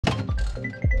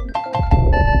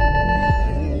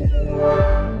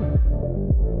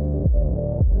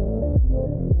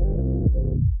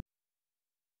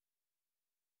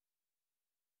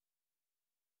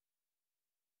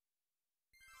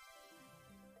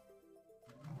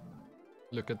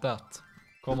Look at that.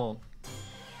 Come on.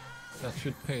 That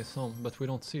should pay some, but we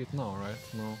don't see it now, right?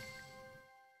 No.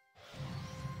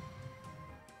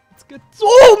 Let's get...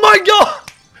 Oh my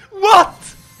god!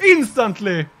 What?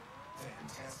 Instantly!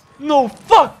 No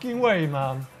fucking way,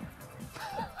 man!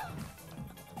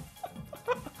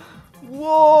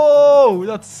 Whoa!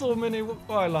 That's so many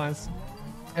wirelines.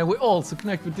 And we also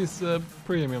connect with this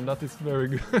premium, that is very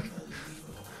good.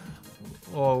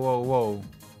 Whoa, whoa, whoa.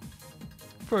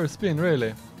 First spin,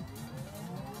 really?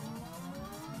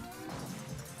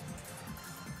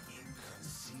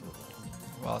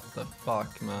 What the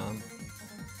fuck, man?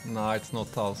 Nah, it's not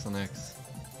 1000x.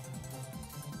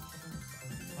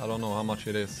 I don't know how much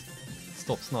it is. It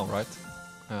stops now, right?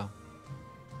 Yeah.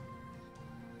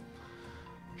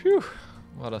 Phew!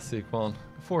 What a sick one.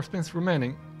 4 spins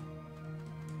remaining.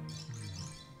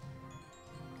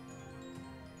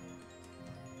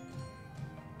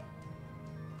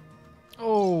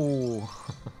 Oh!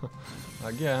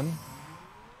 Again.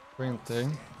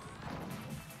 Printing.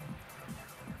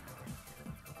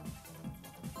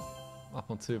 Up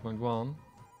on 2.1.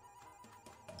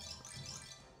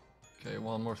 Okay,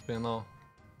 one more spin now.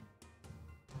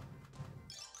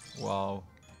 Wow.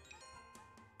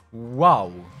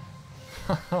 Wow!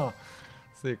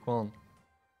 Sick one.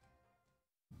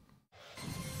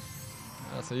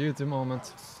 That's a YouTube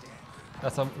moment.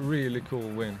 That's a really cool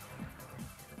win.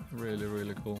 Really,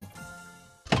 really cool.